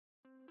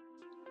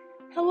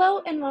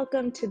Hello and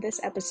welcome to this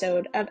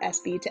episode of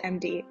SB to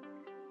MD.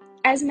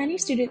 As many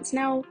students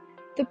know,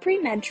 the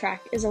pre-med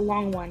track is a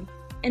long one,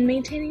 and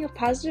maintaining a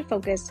positive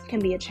focus can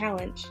be a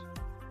challenge.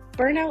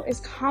 Burnout is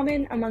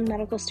common among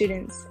medical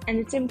students, and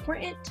it's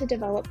important to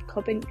develop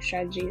coping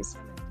strategies,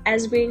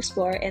 as we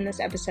explore in this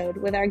episode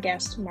with our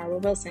guest,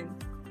 Marwah Wilson.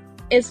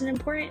 It's an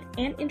important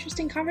and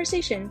interesting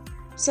conversation,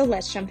 so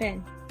let's jump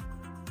in.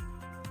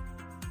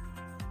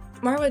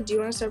 Marwah, do you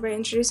want to start by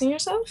introducing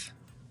yourself?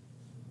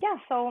 Yeah,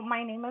 so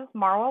my name is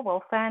Marwah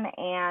Wilson,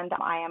 and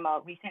I am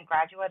a recent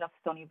graduate of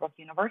Stony Brook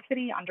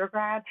University,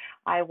 undergrad.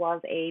 I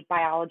was a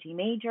biology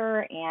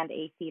major and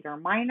a theater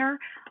minor.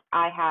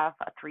 I have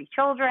 3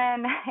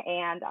 children,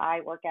 and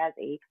I work as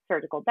a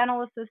surgical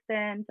dental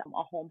assistant,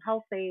 a home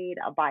health aide,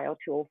 a Bio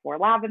 204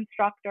 lab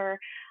instructor,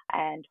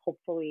 and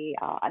hopefully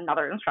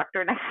another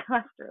instructor next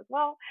semester as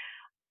well.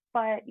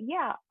 But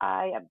yeah,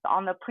 I am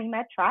on the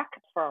pre-med track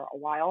for a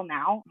while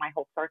now. My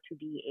hopes are to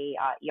be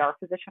a ER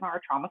physician or a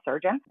trauma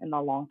surgeon in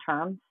the long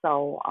term.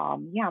 So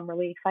yeah, I'm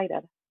really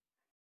excited.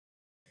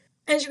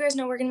 As you guys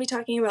know, we're going to be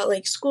talking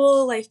about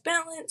school-life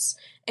balance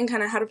and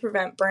kind of how to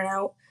prevent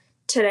burnout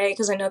today,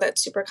 because I know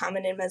that's super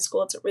common in med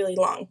school. It's a really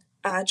long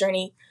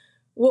journey.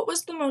 What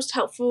was the most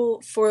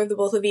helpful for the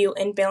both of you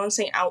in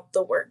balancing out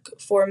the work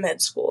for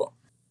med school?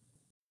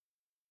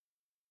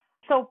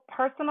 So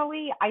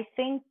personally, I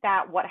think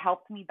that what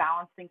helped me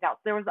balance things out,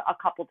 there was a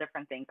couple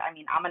different things. I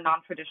mean, I'm a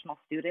non-traditional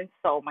student,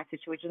 so my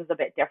situation is a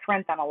bit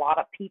different than a lot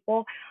of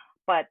people.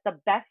 But the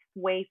best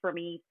way for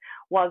me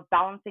was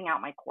balancing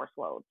out my course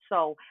load.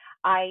 So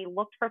I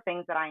looked for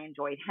things that I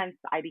enjoyed. Hence,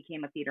 I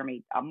became a theater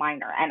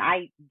minor. And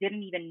I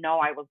didn't even know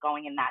I was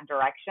going in that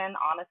direction,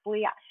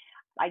 honestly.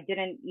 I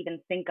didn't even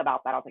think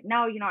about that. I was like,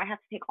 no, I have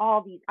to take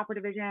all these upper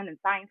division and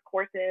science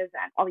courses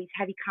and all these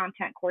heavy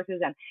content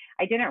courses. And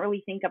I didn't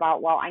really think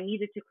about, well, I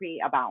needed to create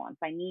a balance.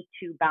 I need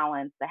to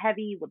balance the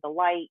heavy with the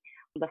light,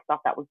 the stuff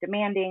that was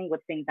demanding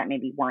with things that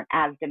maybe weren't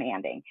as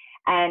demanding.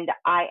 And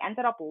I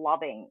ended up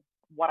loving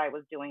what I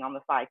was doing on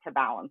the side to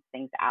balance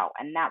things out.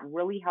 And that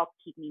really helped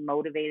keep me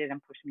motivated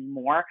and push me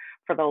more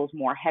for those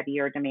more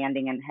heavier,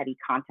 demanding, and heavy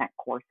content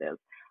courses.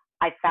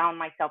 I found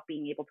myself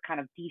being able to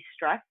kind of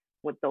de-stress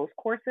with those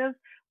courses,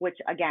 which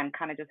again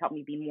kind of just helped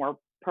me be more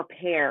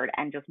prepared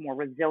and just more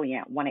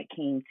resilient when it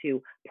came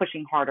to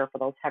pushing harder for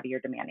those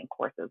heavier demanding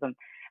courses. And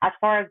as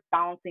far as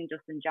balancing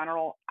just in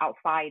general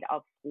outside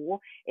of school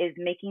is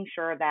making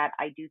sure that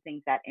I do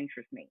things that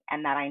interest me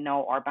and that I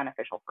know are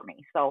beneficial for me.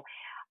 So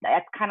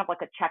that's kind of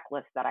like a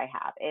checklist that I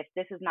have. If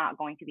this is not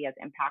going to be as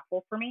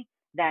impactful for me,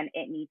 then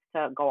it needs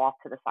to go off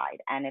to the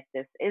side. And if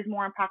this is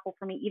more impactful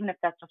for me, even if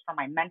that's just for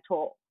my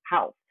mental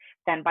health,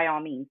 then by all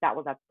means, that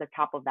was at the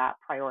top of that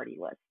priority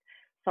list.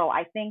 So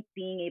I think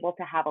being able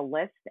to have a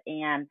list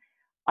and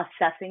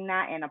assessing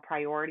that in a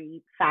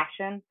priority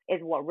fashion is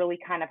what really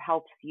kind of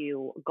helps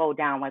you go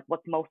down like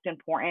what's most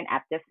important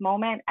at this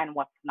moment and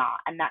what's not.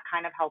 And that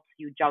kind of helps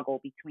you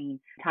juggle between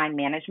time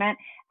management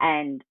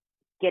and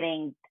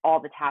getting all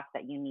the tasks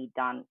that you need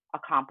done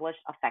accomplished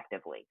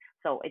effectively.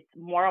 So it's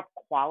more of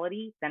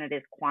quality than it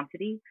is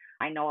quantity.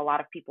 I know a lot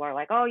of people are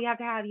like, oh, you have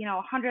to have,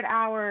 100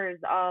 hours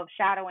of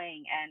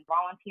shadowing and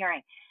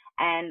volunteering.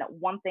 And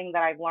one thing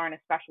that I've learned,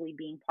 especially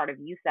being part of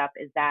UCEP,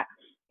 is that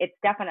it's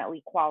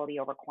definitely quality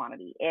over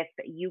quantity. If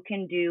you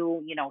can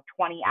do,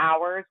 20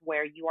 hours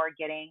where you are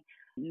getting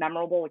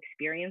memorable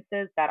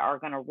experiences that are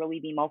going to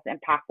really be most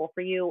impactful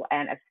for you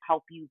and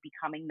help you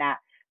becoming that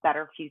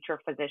better future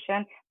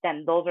physician,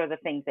 then those are the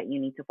things that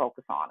you need to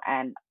focus on.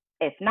 And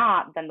if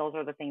not, then those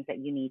are the things that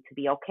you need to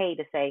be okay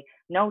to say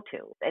no to.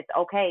 It's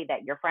okay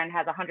that your friend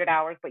has 100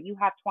 hours, but you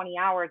have 20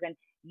 hours and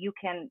you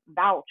can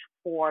vouch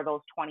for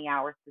those 20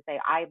 hours to say,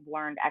 I've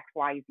learned X,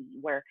 Y, Z,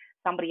 where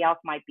somebody else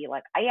might be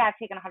like, oh, yeah, I've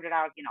taken 100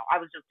 hours. I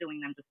was just doing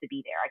them just to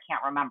be there. I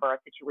can't remember a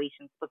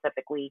situation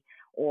specifically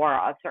or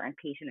a certain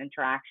patient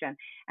interaction.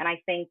 And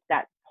I think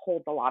that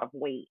holds a lot of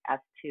weight as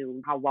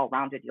to how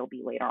well-rounded you'll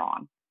be later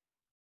on.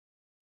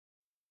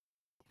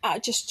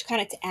 Just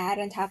kind of to add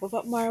on top of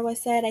what Marwah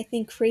said, I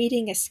think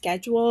creating a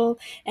schedule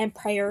and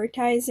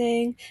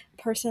prioritizing.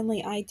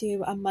 Personally, I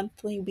do a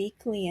monthly,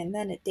 weekly, and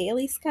then a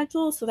daily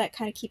schedule, so that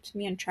kind of keeps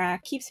me on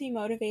track, keeps me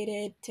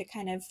motivated to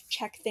kind of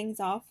check things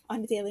off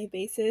on a daily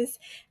basis.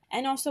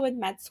 And also with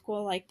med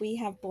school, we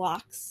have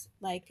blocks,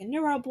 like a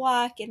neuro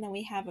block, and then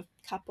we have a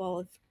couple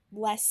of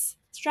less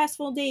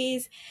stressful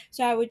days.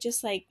 So I would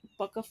just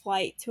book a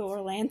flight to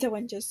Orlando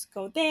and just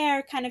go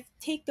there, kind of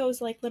take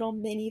those little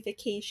mini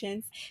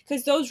vacations,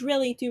 because those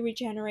really do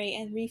regenerate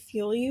and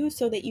refuel you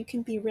so that you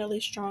can be really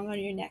strong on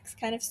your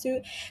next kind of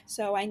suit.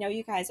 So I know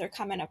you guys are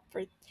coming up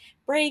for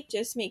break.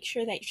 Just make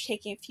sure that you're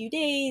taking a few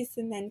days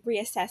and then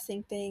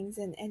reassessing things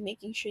and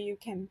making sure you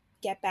can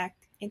get back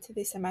into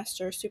the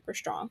semester super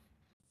strong.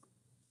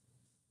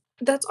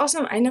 That's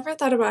awesome. I never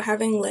thought about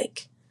having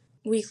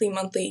weekly,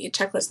 monthly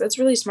checklists. That's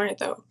really smart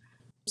though.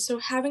 So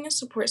having a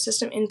support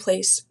system in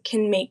place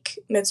can make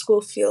med school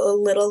feel a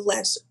little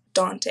less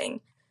daunting.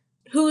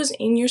 Who is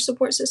in your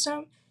support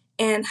system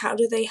and how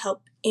do they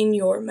help in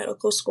your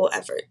medical school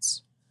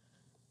efforts?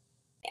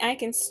 I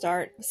can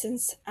start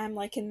since I'm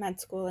like in med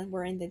school and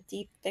we're in the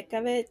deep thick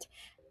of it.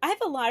 I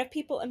have a lot of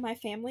people in my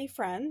family,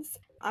 friends.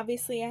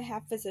 Obviously, I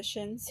have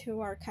physicians who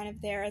are kind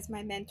of there as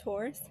my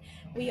mentors.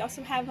 We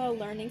also have a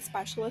learning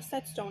specialist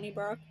at Stony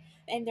Brook,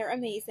 and they're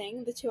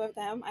amazing, the two of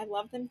them. I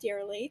love them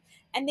dearly.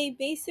 And they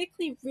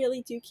basically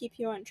really do keep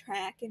you on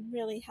track and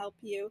really help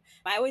you.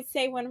 I would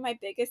say one of my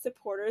biggest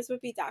supporters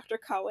would be Dr.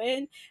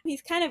 Cohen.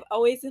 He's kind of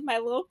always in my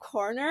little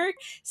corner.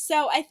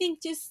 So I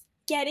think just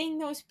getting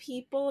those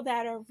people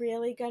that are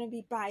really going to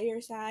be by your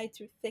side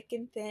through thick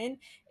and thin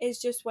is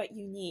just what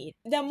you need.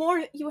 The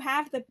more you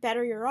have, the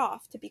better you're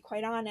off, to be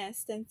quite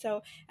honest. And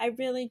so I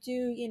really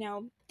do,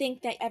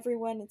 think that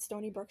everyone in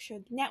Stony Brook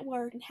should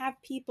network and have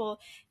people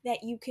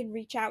that you can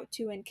reach out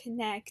to and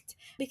connect.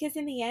 Because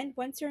in the end,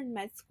 once you're in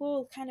med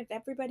school, kind of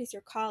everybody's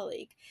your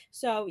colleague.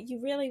 So you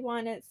really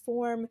want to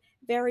form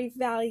very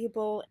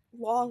valuable,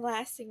 long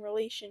lasting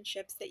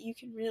relationships that you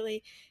can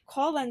really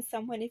call on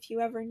someone if you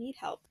ever need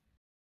help.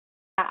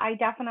 I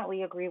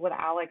definitely agree with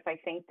Alex. I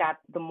think that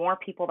the more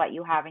people that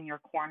you have in your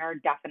corner,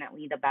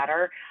 definitely the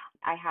better.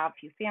 I have a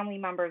few family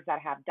members that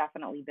have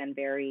definitely been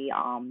very,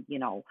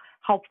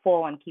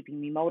 helpful and keeping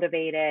me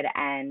motivated.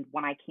 And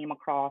when I came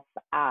across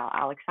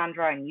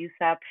Alexandra and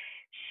UCEP,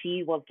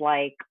 she was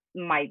like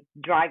my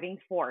driving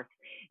force.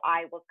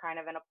 I was kind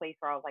of in a place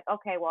where I was like,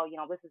 okay, well,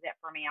 this is it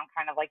for me. I'm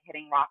kind of like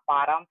hitting rock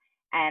bottom.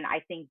 And I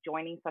think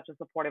joining such a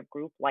supportive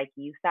group like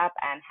UCEP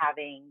and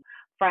having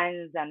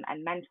friends and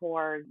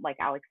mentors like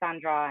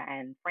Alexandra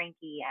and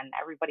Frankie and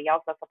everybody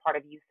else that's a part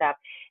of UCEP,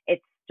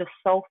 it's just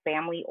so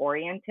family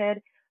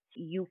oriented.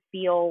 You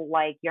feel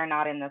like you're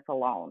not in this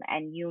alone.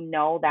 And you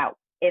know that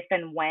if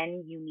and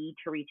when you need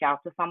to reach out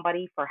to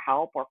somebody for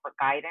help or for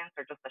guidance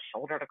or just a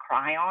shoulder to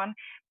cry on,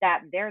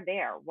 that they're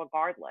there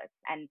regardless.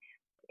 And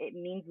it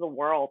means the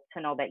world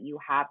to know that you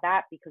have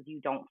that because you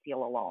don't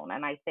feel alone.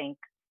 And I think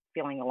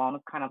feeling alone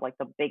is kind of like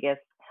the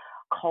biggest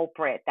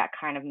culprit that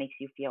kind of makes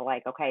you feel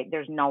like, okay,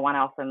 there's no one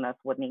else in this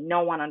with me.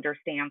 No one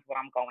understands what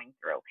I'm going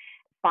through.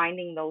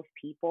 Finding those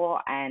people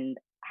and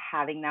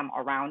having them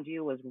around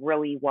you is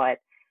really what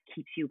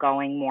keeps you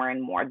going more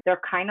and more.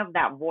 They're kind of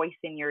that voice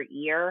in your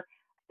ear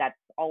that's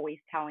always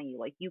telling you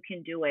like you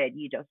can do it.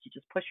 You just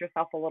push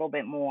yourself a little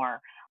bit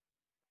more.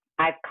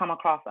 I've come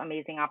across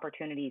amazing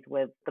opportunities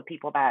with the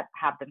people that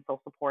have been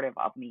so supportive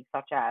of me,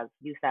 such as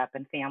UCEP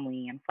and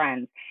family and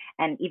friends,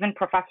 and even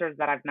professors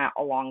that I've met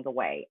along the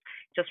way,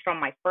 just from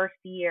my first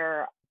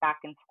year back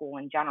in school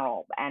in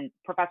general, and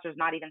professors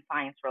not even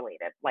science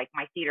related, like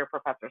my theater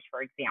professors,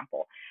 for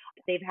example.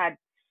 They've had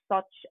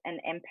such an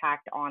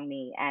impact on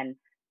me, and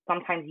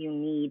sometimes you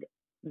need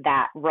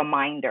that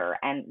reminder,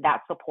 and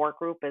that support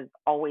group is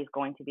always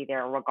going to be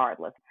there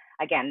regardless.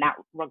 Again, that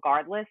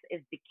regardless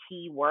is the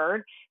key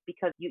word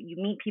because you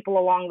meet people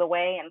along the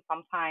way and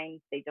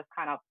sometimes they just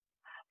kind of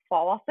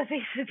fall off the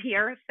face of the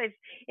earth,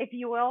 if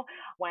you will,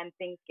 when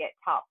things get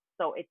tough.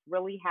 So it's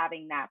really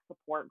having that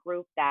support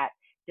group that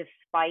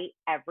despite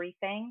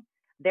everything,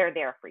 they're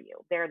there for you.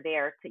 They're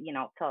there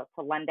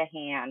to lend a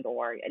hand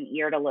or an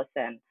ear to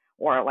listen,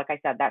 or like I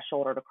said, that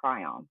shoulder to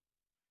cry on.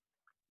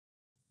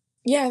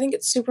 Yeah, I think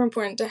it's super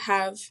important to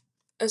have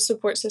a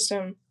support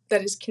system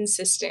that is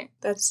consistent.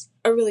 That's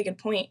a really good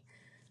point.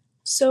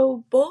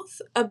 So, both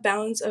a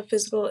balance of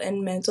physical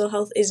and mental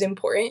health is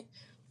important.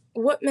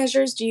 What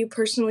measures do you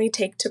personally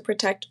take to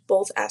protect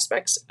both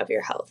aspects of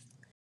your health?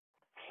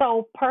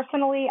 So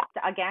personally,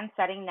 again,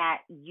 setting that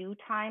you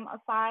time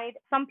aside,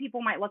 some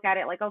people might look at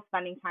it like, oh,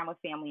 spending time with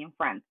family and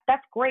friends.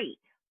 That's great.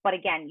 But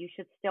again, you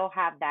should still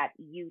have that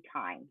you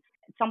time.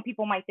 Some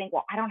people might think,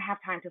 well, I don't have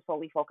time to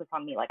solely focus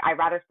on me. Like, I'd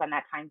rather spend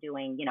that time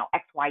doing,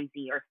 X, Y,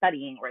 Z or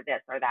studying or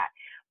this or that.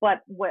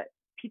 But what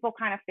people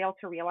kind of fail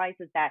to realize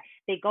is that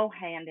they go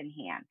hand in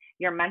hand.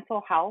 Your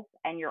mental health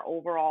and your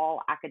overall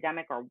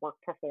academic or work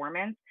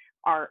performance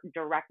are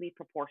directly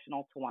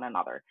proportional to one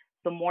another.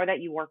 The more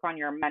that you work on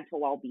your mental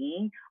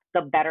well-being,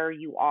 the better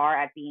you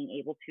are at being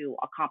able to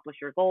accomplish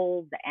your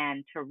goals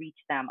and to reach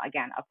them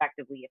again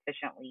effectively,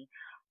 efficiently.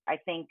 I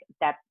think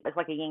that it's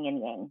like a yin and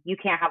yang. You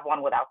can't have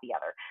one without the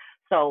other.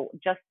 So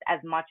just as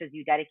much as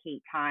you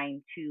dedicate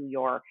time to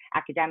your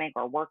academic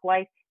or work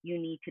life, you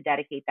need to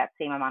dedicate that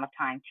same amount of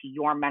time to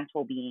your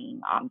mental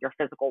being, your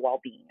physical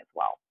well-being as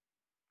well.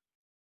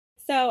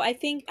 So I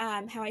think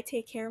how I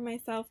take care of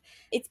myself,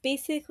 it's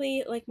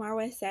basically like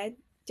Marwa said,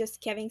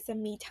 just having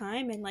some me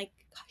time and like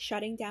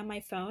shutting down my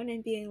phone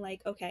and being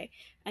like, okay,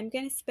 I'm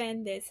going to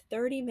spend this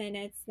 30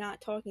 minutes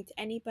not talking to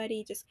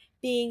anybody, just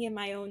being in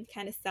my own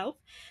kind of self.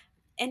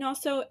 And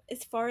also,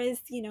 as far as,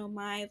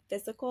 my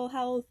physical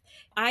health,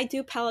 I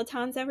do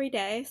Pelotons every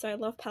day. So I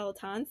love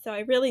Pelotons. So I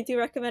really do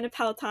recommend a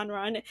Peloton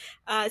run.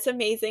 It's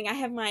amazing. I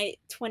have my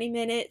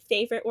 20-minute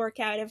favorite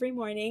workout every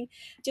morning.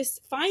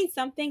 Just find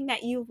something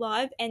that you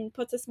love and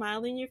puts a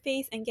smile on your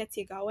face and gets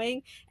you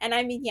going. And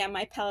I mean, yeah,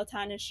 my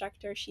Peloton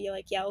instructor, she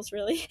like yells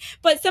really,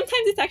 but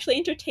sometimes it's actually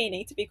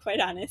entertaining, to be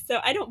quite honest. So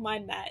I don't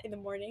mind that in the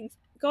mornings.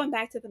 Going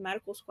back to the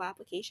medical school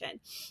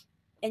application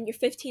and your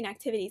 15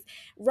 activities,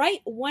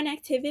 write one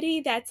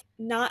activity that's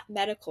not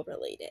medical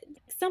related.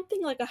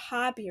 Something like a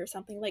hobby or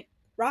something like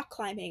rock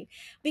climbing,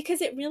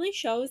 because it really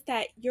shows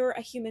that you're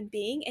a human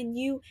being and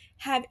you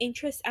have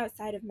interests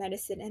outside of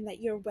medicine and that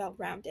you're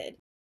well-rounded.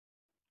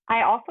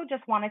 I also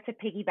just wanted to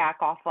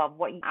piggyback off of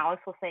what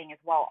Alex was saying as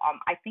well.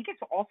 I think it's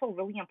also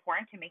really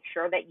important to make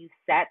sure that you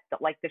set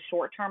the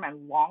short term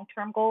and long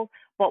term goals,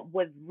 but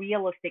with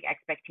realistic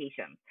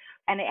expectations.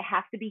 And it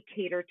has to be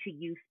catered to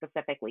you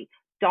specifically.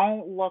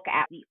 Don't look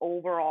at the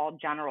overall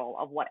general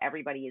of what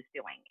everybody is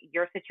doing.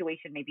 Your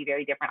situation may be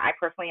very different. I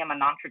personally am a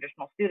non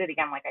traditional student,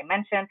 again, like I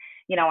mentioned,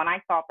 and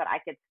I thought that I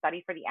could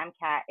study for the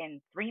MCAT in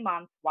 3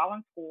 months while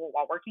in school,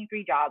 while working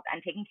 3 jobs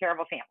and taking care of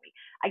a family.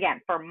 Again,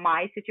 for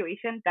my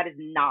situation, that is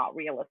not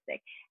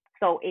realistic.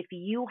 So if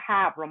you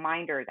have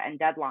reminders and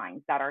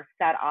deadlines that are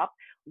set up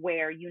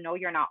where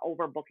you're not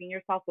overbooking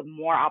yourself with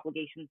more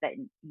obligations that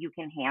you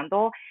can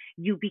handle,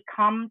 you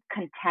become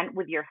content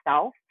with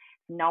yourself,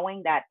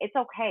 knowing that it's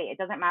okay. It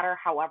doesn't matter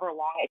however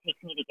long it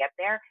takes me to get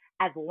there,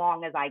 as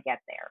long as I get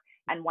there.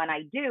 And when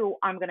I do,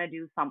 I'm going to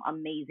do some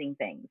amazing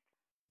things.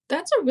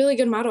 That's a really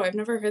good motto. I've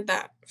never heard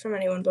that from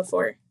anyone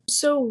before.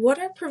 So what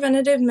are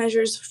preventative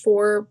measures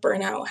for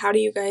burnout? How do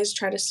you guys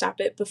try to stop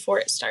it before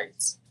it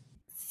starts?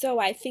 So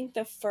I think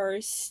the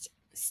first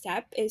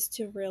step is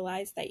to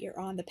realize that you're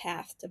on the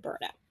path to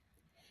burnout.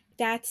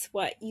 That's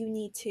what you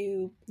need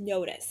to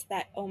notice,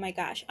 that, oh my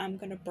gosh, I'm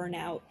going to burn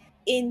out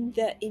in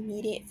the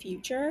immediate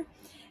future.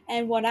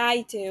 And what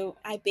I do,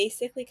 I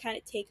basically kind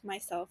of take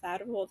myself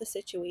out of all the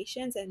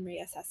situations and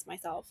reassess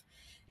myself.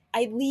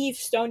 I leave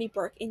Stony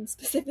Brook in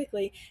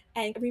specifically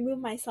and remove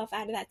myself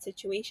out of that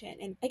situation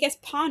and I guess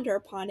ponder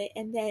upon it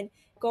and then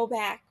go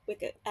back with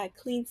a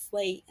clean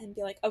slate and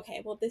be like,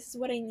 okay, well, this is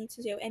what I need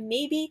to do. And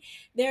maybe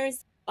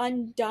there's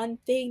undone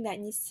thing that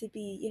needs to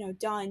be,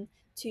 done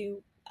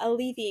to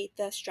alleviate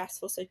the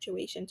stressful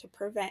situation to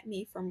prevent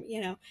me from,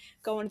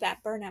 going to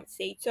that burnout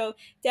state. So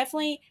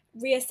definitely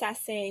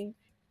reassessing,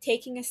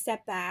 taking a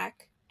step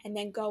back, and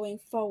then going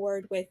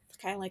forward with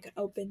kind of like an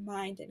open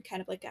mind and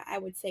kind of like I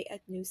would say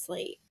a new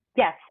slate.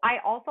 Yes, I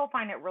also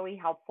find it really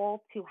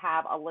helpful to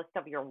have a list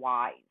of your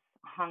whys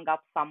hung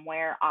up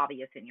somewhere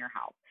obvious in your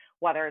house,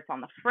 whether it's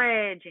on the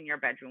fridge, in your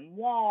bedroom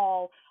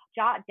wall.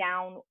 Jot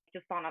down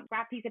just on a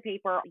scrap piece of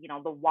paper,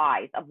 the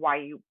whys of why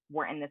you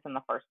were in this in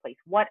the first place.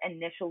 What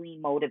initially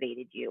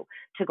motivated you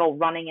to go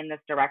running in this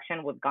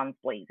direction with guns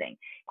blazing?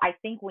 I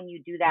think when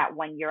you do that,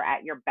 when you're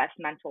at your best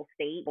mental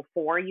state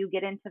before you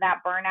get into that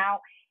burnout,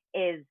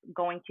 is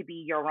going to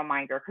be your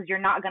reminder, because you're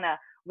not going to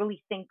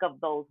really think of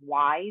those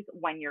whys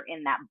when you're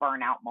in that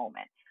burnout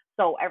moment.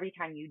 So every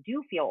time you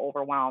do feel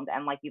overwhelmed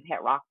and like you've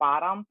hit rock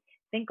bottom,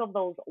 think of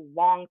those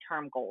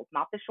long-term goals,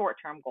 not the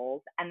short-term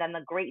goals, and then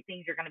the great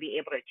things you're going to be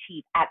able to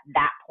achieve at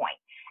that point.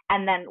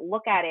 And then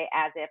look at it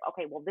as if,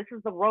 okay, well, this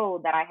is the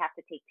road that I have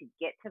to take to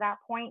get to that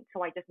point,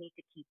 so I just need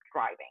to keep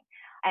driving.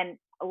 And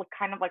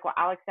kind of like what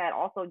Alex said,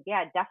 also,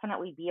 yeah,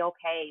 definitely be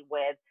okay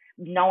with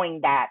knowing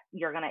that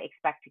you're going to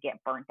expect to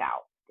get burnt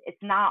out. It's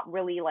not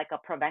really like a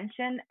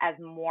prevention as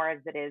more as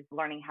it is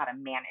learning how to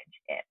manage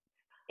it.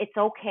 It's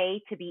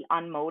okay to be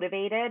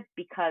unmotivated,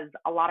 because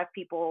a lot of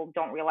people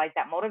don't realize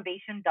that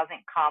motivation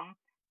doesn't come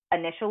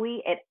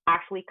initially. It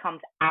actually comes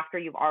after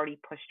you've already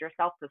pushed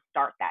yourself to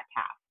start that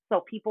task.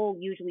 So people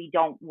usually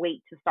don't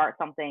wait to start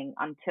something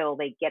until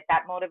they get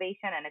that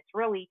motivation. And it's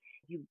really,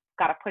 you've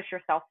got to push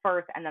yourself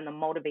first, and then the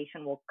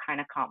motivation will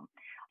kind of come.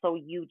 So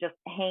you just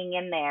hang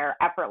in there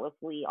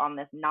effortlessly on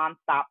this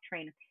nonstop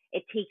train.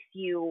 It takes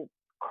you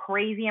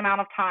crazy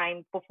amount of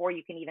time before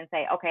you can even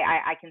say, okay,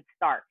 I can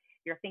start.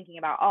 You're thinking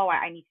about, oh,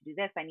 I need to do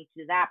this, I need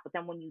to do that. But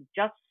then when you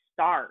just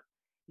start,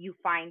 you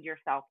find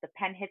yourself, the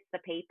pen hits the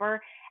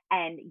paper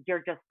and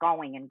you're just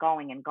going and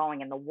going and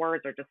going, and the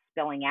words are just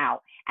spilling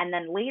out. And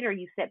then later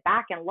you sit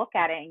back and look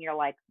at it and you're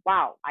like,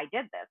 wow, I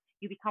did this.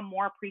 You become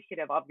more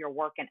appreciative of your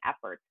work and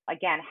efforts.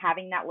 Again,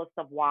 having that list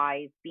of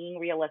whys, being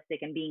realistic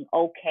and being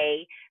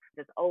okay.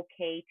 It's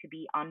okay to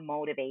be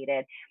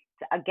unmotivated.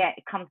 Again,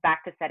 it comes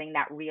back to setting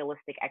that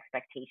realistic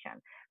expectation,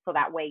 so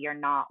that way you're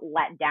not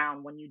let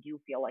down when you do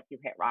feel like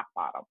you've hit rock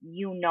bottom.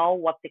 You know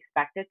what's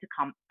expected to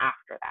come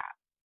after that.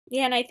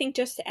 Yeah, and I think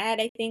just to add,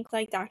 I think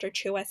like Dr.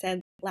 Chua said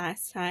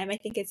last time, I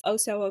think it's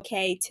also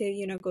okay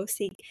to, go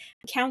seek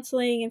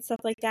counseling and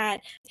stuff like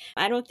that.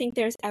 I don't think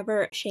there's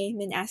ever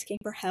shame in asking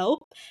for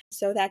help.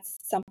 So that's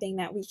something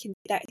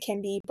that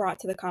can be brought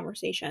to the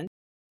conversation.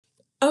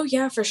 Oh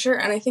yeah, for sure.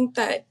 And I think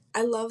that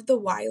I love the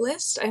why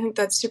list. I think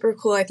that's super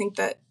cool. I think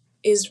that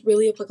is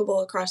really applicable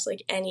across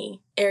like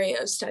any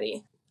area of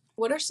study.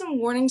 What are some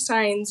warning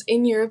signs,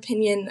 in your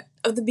opinion,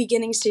 of the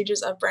beginning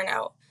stages of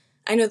burnout?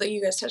 I know that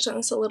you guys touched on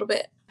this a little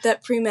bit,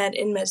 that pre-med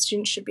and med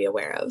students should be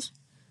aware of.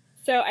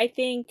 So I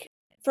think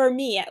for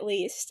me at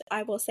least,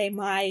 I will say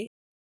my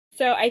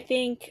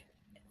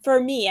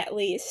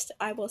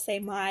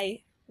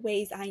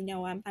ways I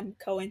know I'm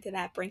going to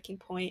that breaking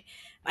point.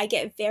 I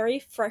get very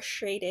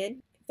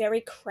frustrated,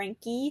 very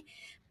cranky.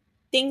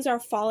 Things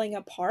are falling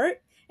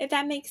apart, if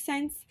that makes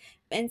sense.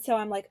 And so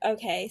I'm like,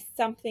 okay,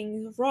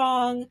 something's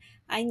wrong.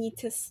 I need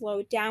to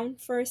slow down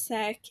for a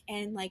sec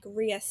and like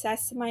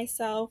reassess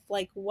myself,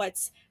 like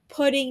what's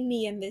putting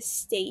me in this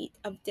state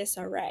of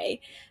disarray.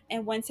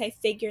 And once I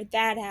figured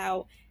that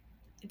out,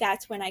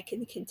 that's when I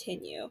can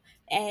continue.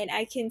 And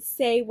I can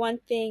say one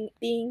thing: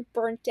 being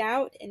burnt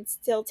out and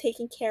still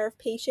taking care of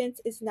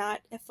patients is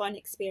not a fun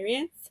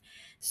experience.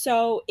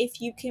 So if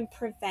you can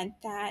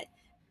prevent that,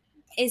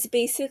 is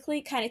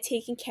basically kind of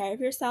taking care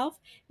of yourself,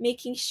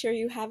 making sure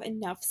you have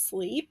enough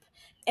sleep.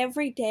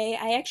 Every day,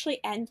 I actually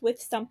end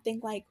with something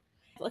like,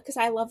 because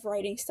I love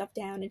writing stuff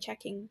down and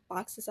checking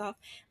boxes off.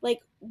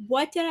 Like,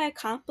 what did I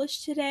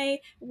accomplish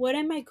today? What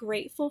am I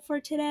grateful for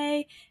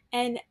today?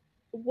 And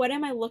what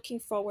am I looking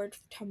forward to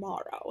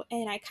tomorrow?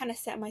 And I kind of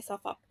set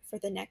myself up for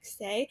the next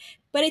day.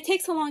 But it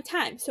takes a long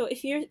time. So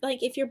if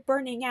you're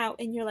burning out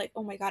and you're like,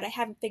 oh my God, I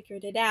haven't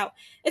figured it out,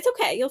 it's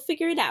okay. You'll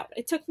figure it out.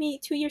 It took me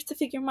 2 years to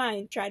figure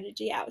my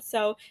strategy out.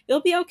 So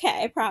you'll be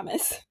okay. I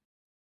promise.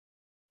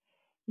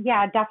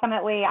 Yeah,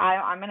 definitely.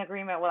 I'm in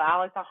agreement with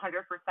Alex 100%.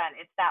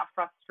 It's that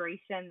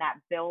frustration that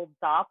builds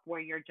up where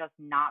you're just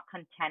not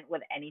content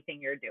with anything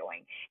you're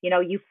doing.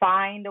 You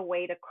find a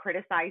way to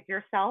criticize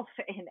yourself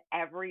in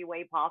every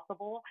way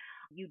possible.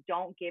 You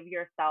don't give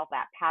yourself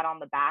that pat on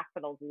the back for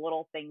those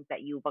little things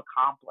that you've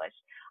accomplished.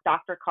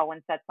 Dr.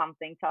 Cohen said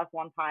something to us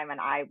one time, and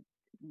I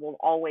will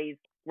always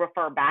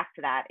refer back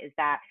to that, is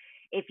that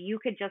if you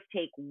could just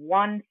take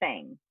one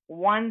thing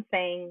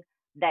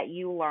that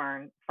you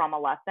learn from a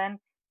lesson,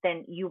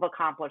 then you've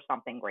accomplished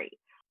something great.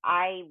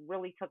 I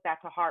really took that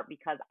to heart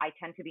because I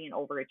tend to be an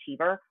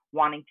overachiever,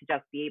 wanting to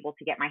just be able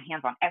to get my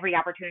hands on every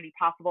opportunity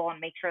possible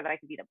and make sure that I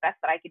could be the best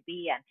that I could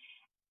be. And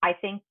I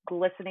think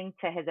listening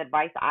to his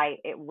advice,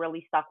 it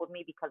really stuck with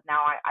me because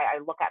now I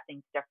look at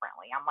things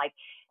differently. I'm like,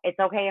 it's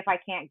okay if I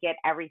can't get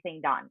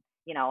everything done,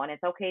 and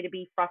it's okay to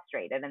be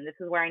frustrated. And this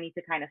is where I need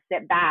to kind of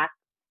sit back,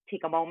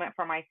 take a moment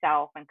for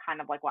myself, and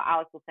kind of like what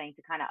Alex was saying,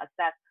 to kind of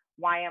assess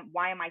why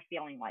am I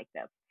feeling like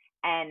this,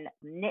 and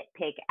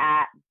nitpick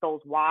at those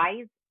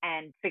whys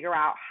and figure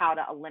out how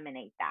to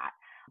eliminate that.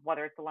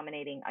 Whether it's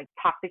eliminating a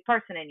toxic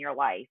person in your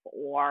life,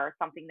 or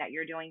something that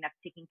you're doing that's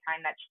taking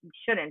time that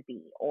shouldn't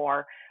be,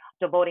 or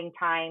devoting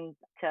time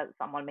to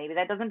someone maybe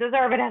that doesn't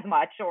deserve it as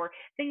much, or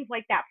things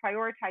like that.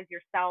 Prioritize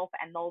yourself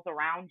and those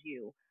around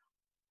you.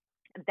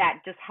 That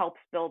just helps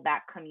build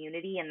that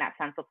community and that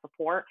sense of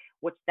support,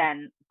 which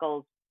then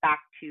goes back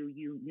to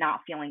you not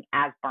feeling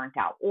as burnt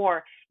out,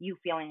 or you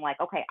feeling like,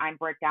 okay, I'm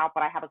burnt out,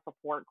 but I have a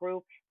support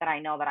group that I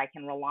know that I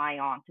can rely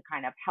on to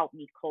kind of help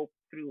me cope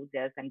through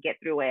this and get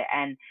through it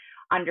and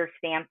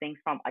understand things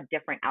from a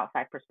different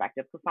outside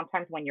perspective. So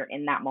sometimes when you're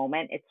in that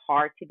moment, it's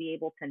hard to be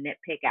able to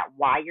nitpick at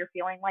why you're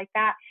feeling like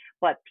that.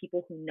 But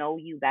people who know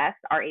you best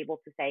are able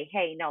to say,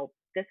 hey, no,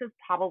 this is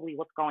probably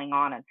what's going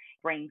on, and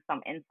bring some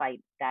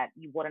insight that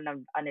you wouldn't have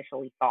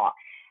initially thought.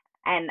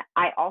 And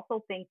I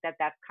also think that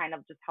that's kind of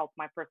just helped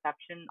my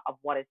perception of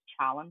what is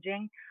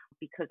challenging,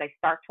 because I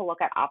start to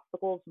look at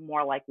obstacles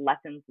more like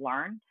lessons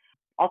learned.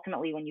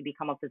 Ultimately, when you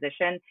become a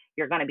physician,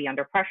 you're going to be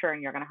under pressure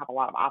and you're going to have a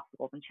lot of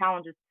obstacles and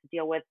challenges to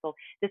deal with. So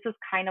this is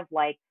kind of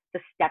like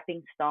the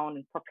stepping stone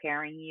in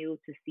preparing you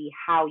to see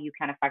how you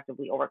can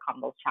effectively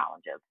overcome those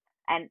challenges.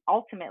 And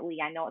ultimately,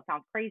 I know it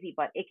sounds crazy,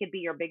 but it could be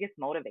your biggest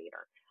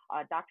motivator.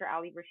 Dr.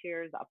 Ali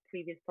Bashir is a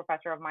previous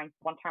professor of mine.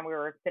 One time we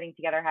were sitting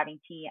together having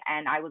tea,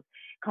 and I was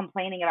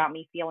complaining about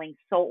me feeling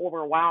so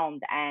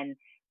overwhelmed, and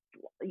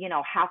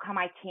how come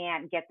I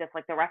can't get this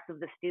like the rest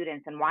of the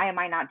students, and why am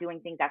I not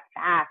doing things as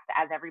fast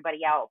as everybody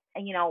else?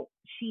 And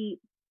she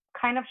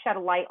kind of shed a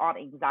light on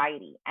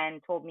anxiety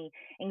and told me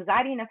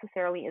anxiety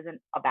necessarily isn't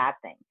a bad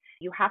thing.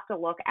 You have to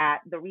look at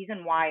the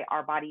reason why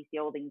our bodies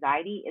deal with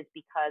anxiety is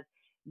because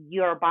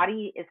your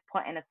body is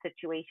put in a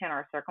situation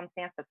or a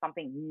circumstance that's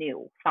something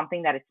new,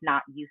 something that it's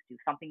not used to,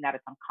 something that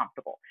is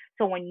uncomfortable.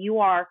 So when you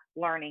are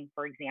learning,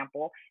 for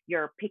example,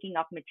 you're picking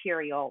up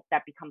material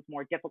that becomes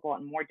more difficult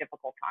and more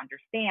difficult to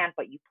understand,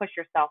 but you push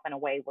yourself in a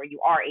way where you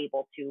are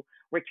able to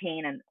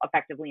retain and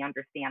effectively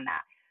understand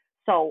that.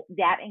 So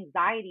that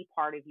anxiety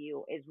part of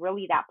you is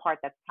really that part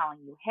that's telling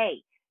you,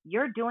 hey,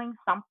 you're doing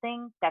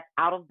something that's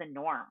out of the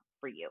norm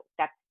for you,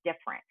 that's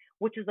different,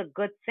 which is a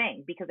good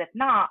thing, because if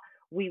not,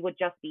 we would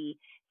just be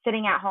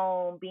sitting at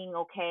home being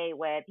okay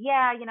with,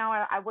 yeah,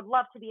 I would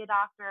love to be a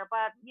doctor, but,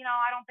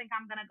 I don't think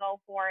I'm going to go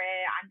for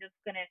it. I'm just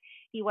going to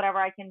see whatever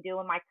I can do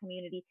in my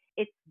community.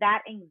 It's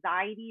that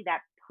anxiety that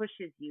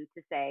pushes you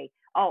to say,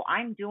 oh,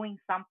 I'm doing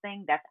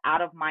something that's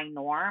out of my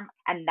norm,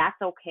 and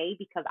that's okay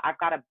because I've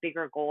got a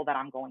bigger goal that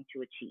I'm going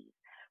to achieve.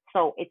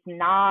 So it's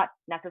not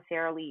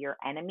necessarily your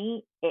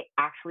enemy. It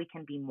actually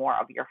can be more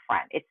of your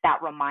friend. It's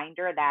that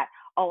reminder that,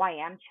 oh,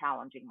 I am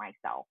challenging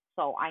myself.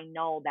 So I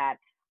know that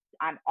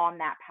I'm on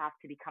that path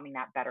to becoming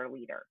that better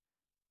leader.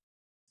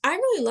 I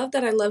really love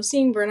that. I love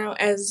seeing burnout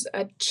as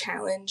a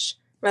challenge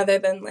rather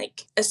than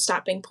like a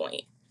stopping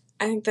point.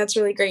 I think that's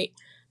really great.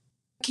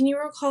 Can you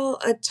recall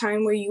a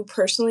time where you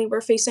personally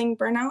were facing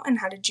burnout, and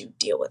how did you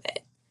deal with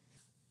it?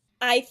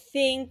 I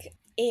think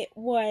it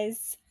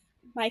was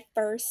my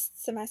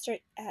first semester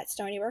at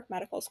Stony Brook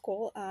Medical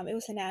School. It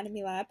was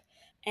anatomy lab,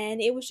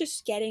 and it was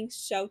just getting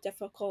so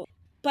difficult.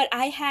 But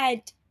I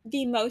had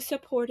the most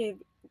supportive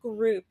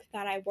group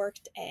that I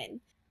worked in.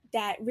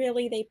 that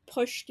really they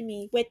pushed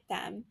me with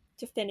them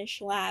to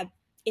finish lab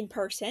in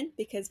person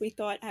because we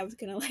thought I was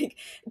going to like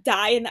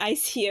die in the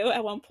ICU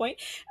at one point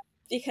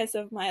because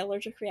of my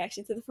allergic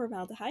reaction to the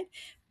formaldehyde.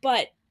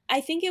 But I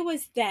think it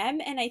was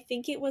them, and I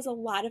think it was a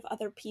lot of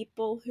other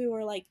people who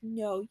were like,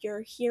 no,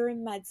 you're here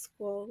in med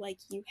school. Like,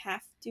 you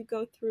have to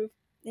go through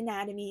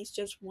anatomy. It's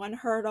just one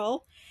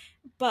hurdle.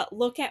 But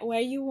look at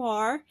where you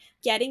are.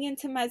 Getting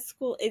into med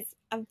school is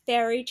a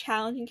very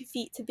challenging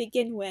feat to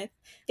begin with.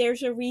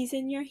 There's a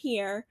reason you're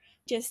here.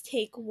 Just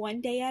take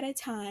one day at a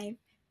time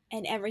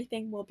and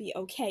everything will be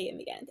okay in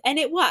the end. And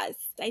it was.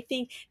 I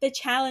think the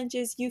challenge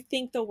is you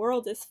think the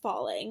world is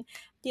falling.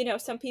 You know,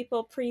 some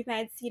people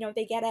pre-meds, you know,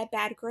 they get a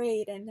bad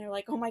grade and they're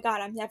like, oh my God,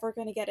 I'm never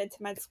going to get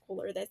into med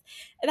school or this.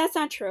 And that's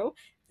not true.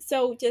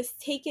 So just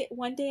take it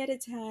one day at a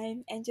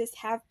time and just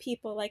have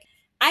people like,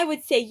 I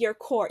would say your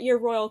court, your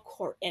royal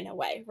court in a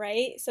way,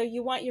 right? So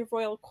you want your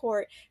royal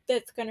court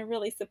that's going to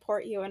really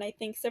support you. And I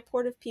think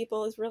supportive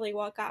people is really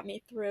what got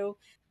me through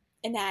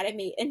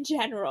anatomy in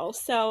general.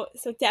 So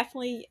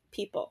definitely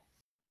people.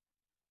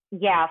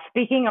 Yeah,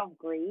 speaking of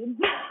grades,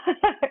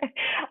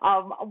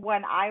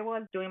 when I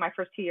was doing my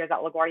first 2 years at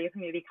LaGuardia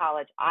Community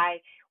College,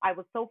 I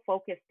was so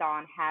focused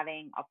on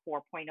having a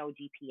 4.0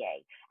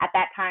 GPA. At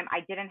that time, I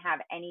didn't have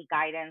any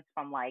guidance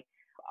from like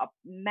a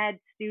med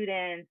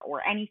student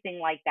or anything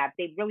like that.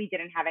 They really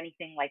didn't have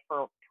anything like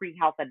for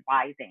pre-health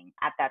advising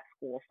at that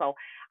school. So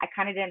I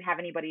kind of didn't have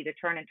anybody to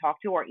turn and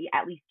talk to or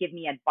at least give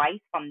me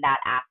advice from that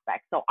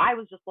aspect. So I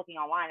was just looking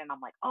online and I'm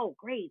like, oh,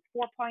 grades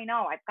 4.0,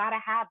 I've got to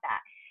have that.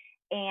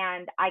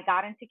 And I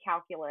got into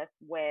calculus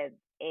with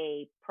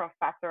a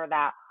professor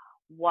that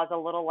was a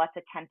little less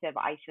attentive,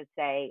 I should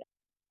say.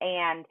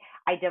 And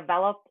I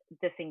developed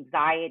this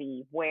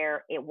anxiety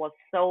where it was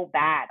so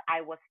bad.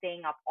 I was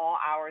staying up all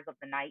hours of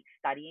the night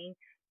studying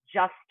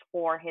just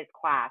for his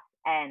class.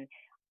 And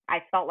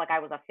I felt like I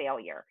was a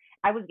failure.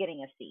 I was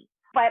getting a C,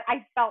 but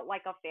I felt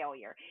like a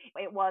failure.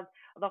 It was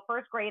the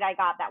first grade I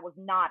got that was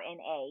not an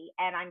A.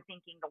 And I'm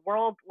thinking the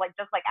world, like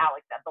just like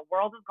Alex said, the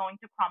world is going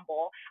to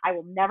crumble. I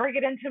will never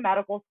get into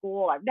medical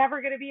school. I'm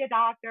never going to be a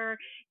doctor.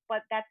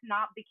 But that's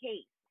not the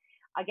case.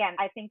 Again,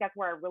 I think that's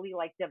where I really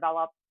like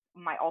developed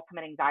my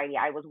ultimate anxiety.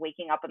 I was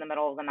waking up in the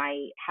middle of the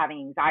night,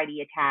 having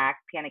anxiety attacks,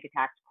 panic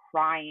attacks,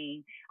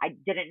 crying. I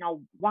didn't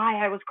know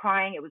why I was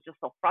crying. It was just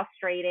so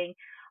frustrating.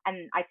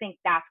 And I think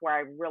that's where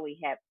I really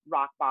hit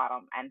rock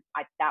bottom. And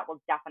that was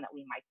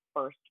definitely my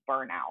first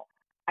burnout.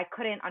 I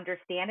couldn't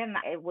understand it. And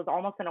it was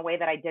almost in a way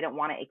that I didn't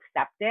want to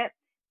accept it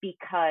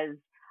because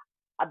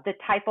of the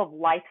type of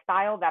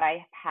lifestyle that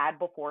I had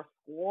before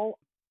school.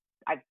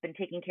 I've been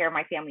taking care of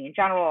my family in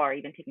general, or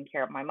even taking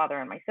care of my mother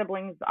and my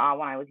siblings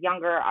when I was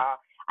younger.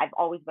 I've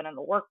always been in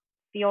the work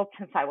field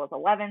since I was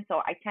 11. So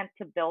I tend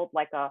to build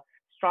like a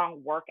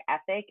strong work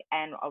ethic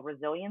and a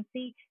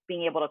resiliency,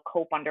 being able to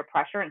cope under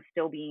pressure and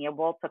still being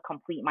able to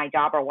complete my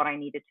job or what I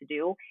needed to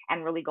do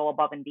and really go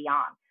above and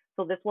beyond.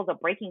 So this was a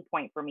breaking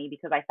point for me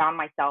because I found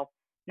myself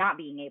not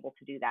being able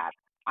to do that.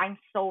 I'm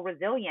so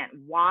resilient.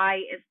 Why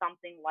is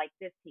something like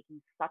this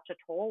taking such a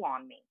toll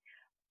on me?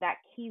 That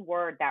key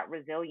word, that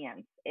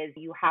resilience, is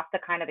you have to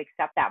kind of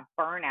accept that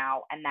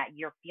burnout and that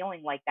you're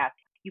feeling like that.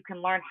 You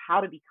can learn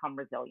how to become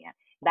resilient.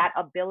 That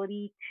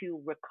ability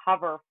to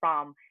recover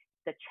from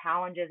the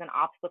challenges and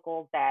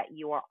obstacles that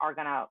you are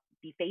going to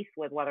be faced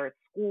with, whether it's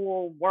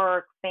school,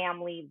 work,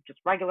 family, just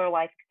regular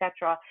life,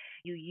 etc.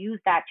 You use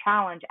that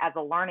challenge as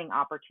a learning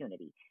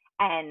opportunity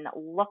and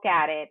look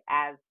at it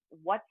as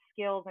what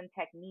skills and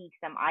techniques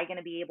am I going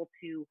to be able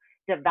to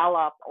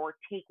develop or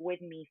take with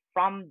me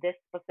from this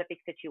specific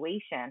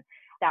situation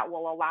that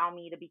will allow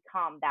me to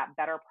become that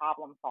better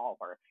problem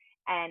solver.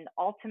 And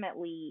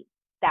ultimately,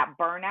 that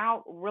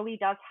burnout really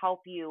does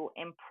help you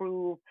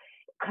improve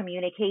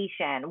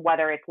communication,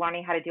 whether it's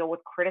learning how to deal with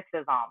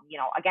criticism,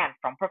 again,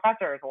 from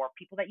professors or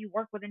people that you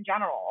work with in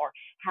general, or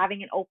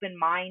having an open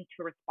mind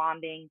to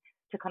responding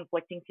to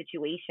conflicting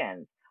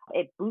situations.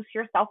 It boosts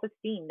your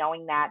self-esteem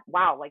knowing that,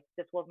 wow, like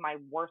this was my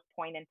worst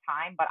point in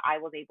time, but I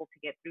was able to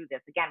get through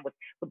this, again, with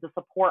the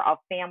support of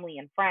family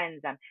and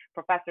friends and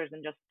professors,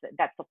 and just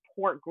that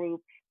support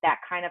group that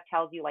kind of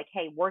tells you like,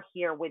 hey, we're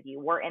here with you.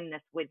 We're in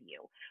this with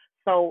you.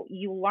 So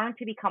you learn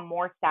to become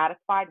more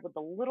satisfied with the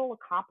little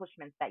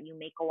accomplishments that you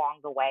make along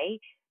the way,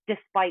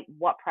 despite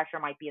what pressure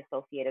might be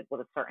associated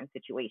with a certain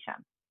situation.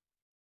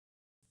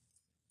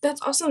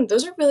 That's awesome.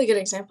 Those are really good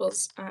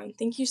examples.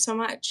 Thank you so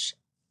much.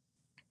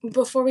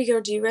 Before we go,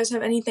 do you guys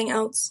have anything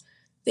else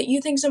that you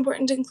think is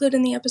important to include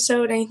in the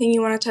episode? Anything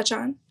you want to touch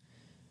on?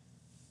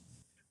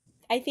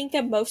 I think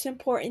the most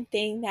important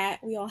thing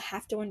that we all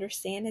have to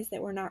understand is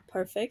that we're not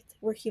perfect.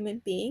 We're human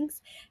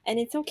beings, and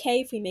it's okay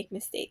if we make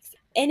mistakes.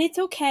 And it's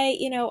okay,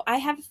 I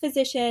have a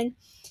physician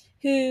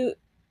who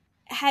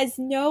has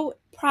no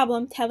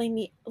problem telling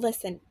me,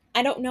 listen,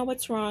 I don't know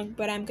what's wrong,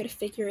 but I'm going to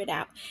figure it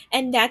out.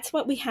 And that's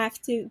what we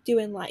have to do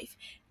in life.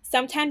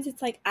 Sometimes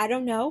it's like, I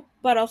don't know,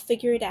 but I'll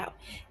figure it out.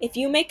 If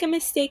you make a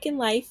mistake in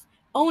life,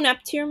 own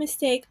up to your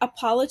mistake,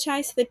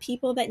 apologize to the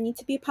people that need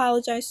to be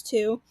apologized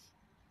to,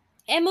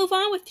 and move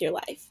on with your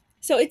life.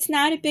 So it's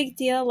not a big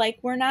deal. Like,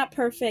 we're not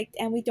perfect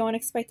and we don't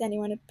expect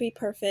anyone to be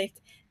perfect.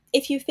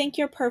 If you think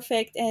you're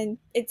perfect and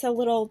it's a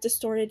little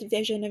distorted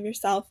vision of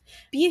yourself,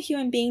 be a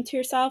human being to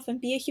yourself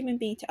and be a human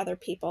being to other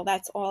people.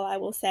 That's all I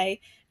will say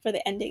for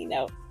the ending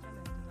note.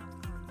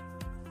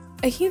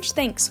 A huge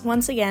thanks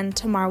once again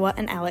to Marwah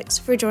and Alex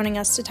for joining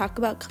us to talk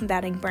about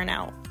combating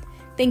burnout.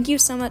 Thank you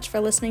so much for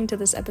listening to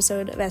this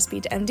episode of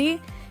SB to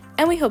MD,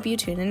 and we hope you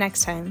tune in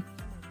next time.